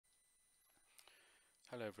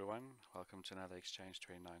Hello everyone, welcome to another Exchange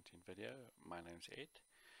 2019 video. My name's Ed,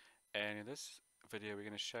 and in this video we're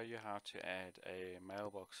going to show you how to add a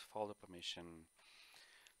mailbox folder permission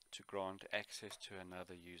to grant access to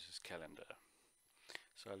another user's calendar.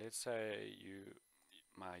 So let's say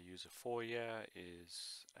my user 4 here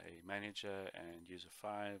is a manager and user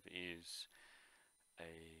 5 is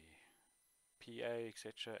a PA,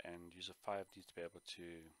 etc., and user 5 needs to be able to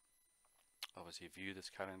obviously view this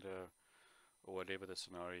calendar or whatever the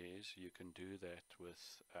scenario is. You can do that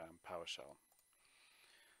with PowerShell.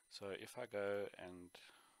 So if I go and,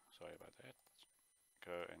 sorry about that,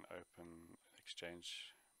 go and open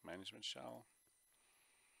Exchange Management Shell,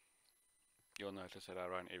 you'll notice that I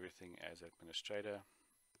run everything as administrator.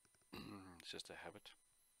 It's just a habit.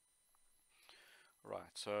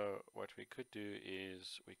 Right, so what we could do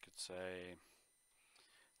is we could say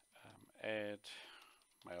add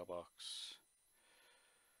mailbox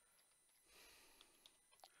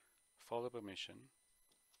folder permission.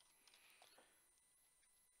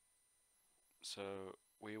 So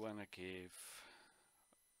we want to give,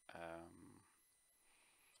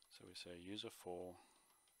 so we say user4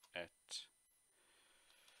 at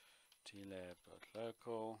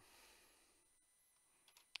tlab.local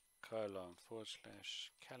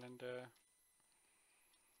 :/calendar,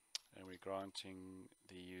 and we're granting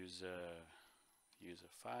the user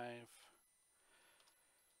 5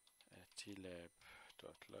 at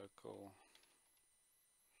tlab.local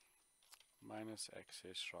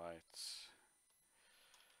 -access rights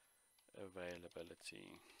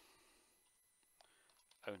availability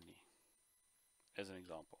only, as an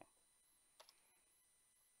example.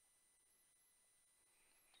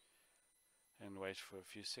 And wait for a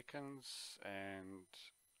few seconds and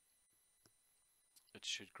it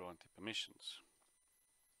should grant the permissions.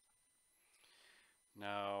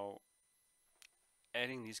 Now,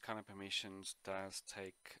 adding these kind of permissions does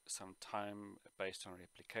take some time based on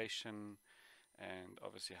replication and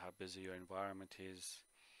obviously how busy your environment is.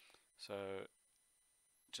 So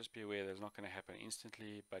just be aware that it's not going to happen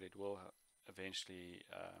instantly, but it will eventually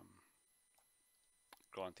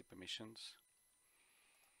grant the permissions.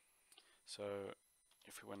 So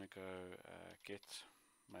if we want to go get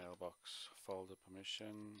mailbox folder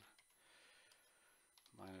permission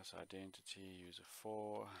 -identity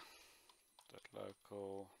user4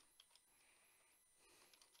 .local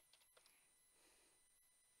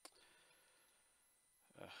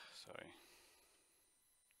sorry.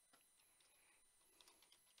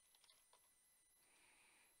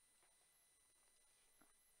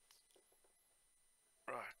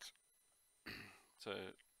 Right.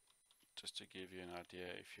 So just to give you an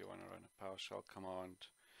idea, if you want to run a PowerShell command,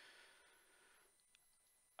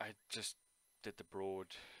 I just did the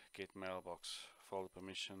broad get mailbox folder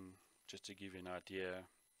permission just to give you an idea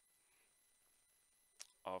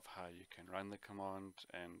of how you can run the command.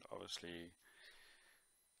 And obviously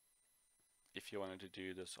if you wanted to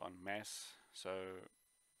do this en masse, so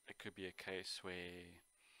it could be a case where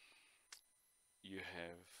you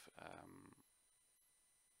have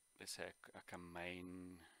let's say like a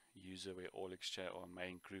main user where all exchange, or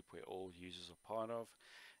main group where all users are part of,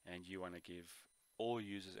 and you want to give all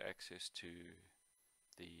users access to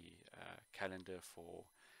the calendar for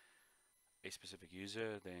a specific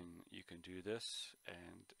user, then you can do this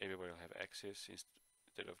and everybody will have access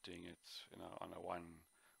instead of doing it, you know, on a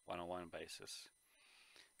one-on-one basis.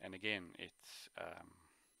 And again, it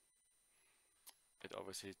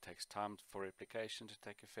obviously takes time for replication to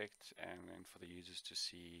take effect, and then for the users to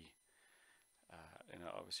see, you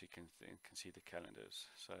know, obviously can see the calendars.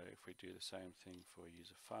 So if we do the same thing for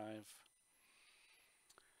user 5,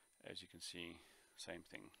 as you can see, same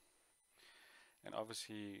thing. And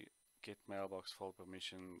obviously get mailbox folder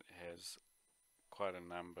permission has quite a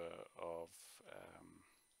number of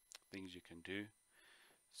things you can do.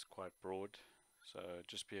 It's quite broad, so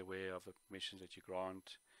just be aware of the permissions that you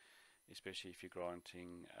grant, especially if you're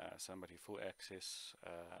granting somebody full access,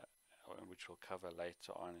 which we'll cover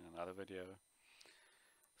later on in another video.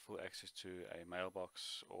 Full access to a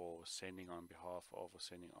mailbox, or sending on behalf of,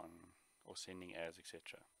 or sending as,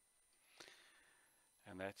 etc.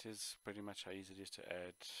 And that is pretty much how easy it is to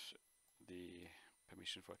add the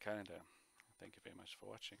permission for a calendar. Thank you very much for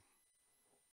watching.